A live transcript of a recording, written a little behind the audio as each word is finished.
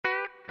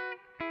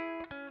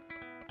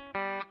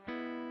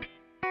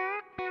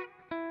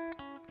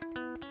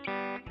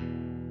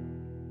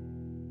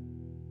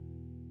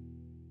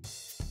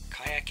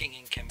Kayaking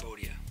in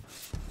Cambodia.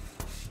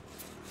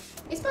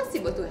 It's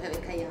possible to have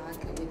a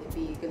kayak with a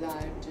big,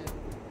 large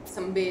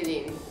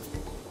sunbathing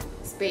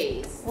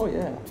space. Oh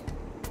yeah.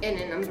 And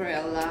an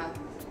umbrella.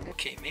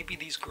 Okay, maybe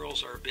these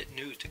girls are a bit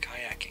new to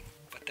kayaking,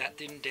 but that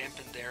didn't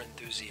dampen their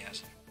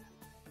enthusiasm.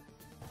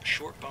 A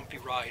short bumpy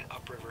ride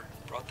upriver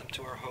brought them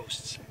to our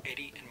hosts,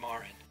 Eddie and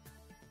Marin.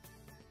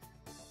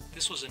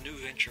 This was a new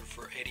venture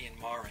for Eddie and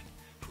Marin,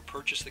 who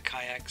purchased the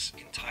kayaks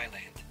in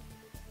Thailand,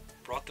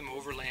 brought them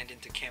overland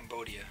into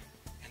Cambodia,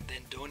 and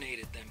then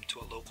donated them to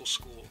a local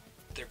school.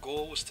 Their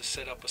goal was to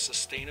set up a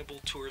sustainable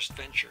tourist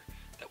venture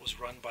that was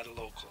run by the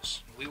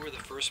locals. We were the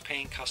first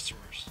paying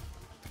customers,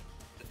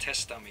 the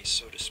test dummies,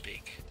 so to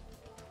speak.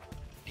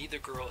 Neither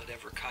girl had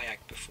ever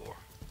kayaked before,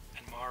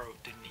 and Maru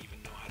didn't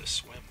even know how to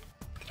swim.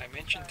 Did I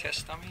mention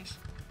test dummies?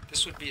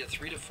 This would be a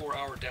 3 to 4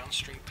 hour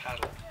downstream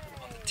paddle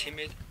on the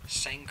timid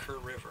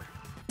Sankar River.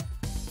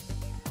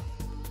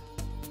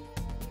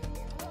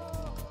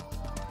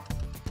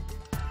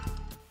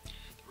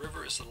 The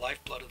river is the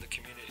lifeblood of the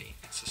community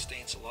and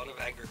sustains a lot of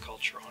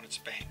agriculture on its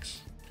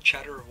banks. The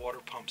chatter of water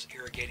pumps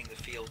irrigating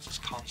the fields is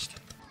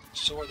constant.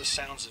 So are the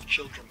sounds of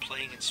children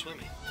playing and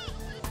swimming.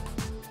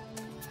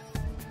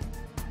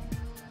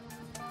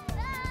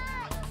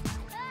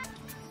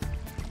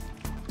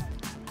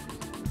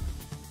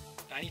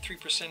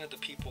 93% of the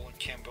people in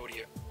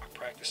Cambodia are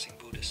practicing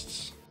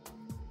Buddhists.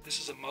 This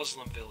is a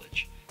Muslim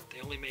village. They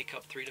only make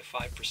up 3 to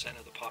 5%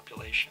 of the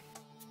population.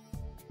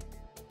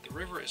 The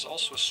river is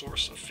also a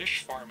source of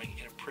fish farming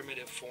in a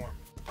primitive form.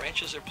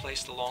 Branches are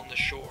placed along the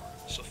shore,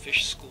 so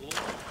fish school and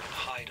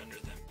hide under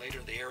them. Later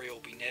the area will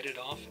be netted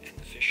off and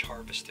the fish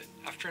harvested.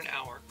 After an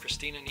hour,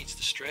 Christina needs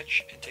to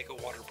stretch and take a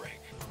water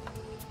break.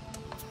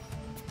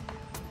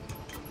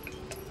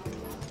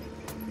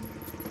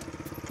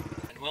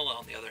 Manuela,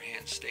 on the other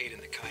hand, stayed in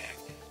the kayak,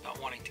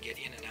 not wanting to get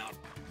in and out.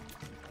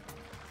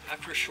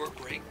 After a short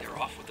break, they're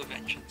off with a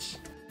vengeance.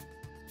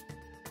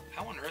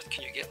 How on earth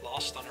can you get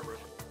lost on a river?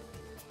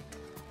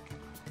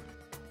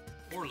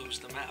 Or lose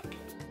the map?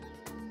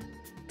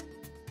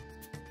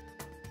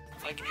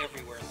 Like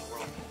everywhere in the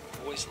world,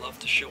 boys love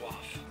to show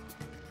off.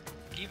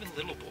 Even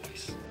little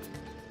boys.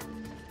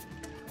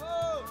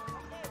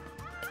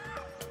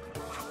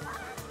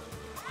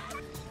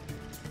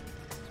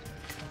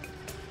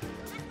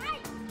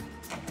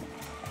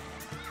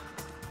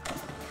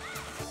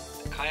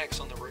 Kayaks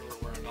on the river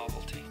were a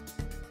novelty.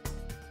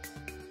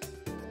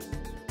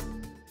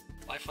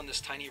 Life on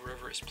this tiny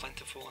river is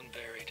plentiful and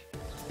varied.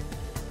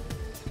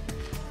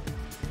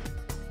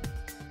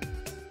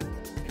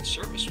 And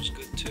service was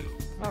good too.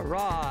 All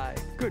right,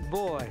 good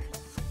boy.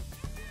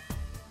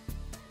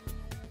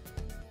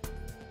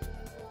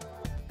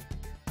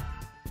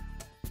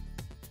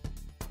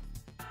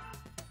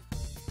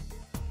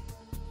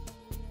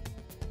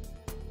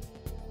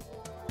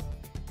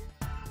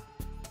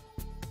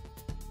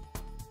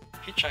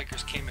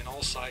 Hitchhikers came in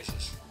all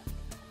sizes.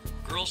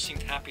 Girls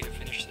seemed happy to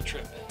finish the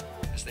trip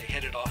as they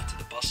headed off to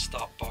the bus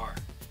stop bar,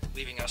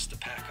 leaving us to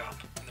pack up,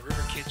 and the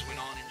river kids went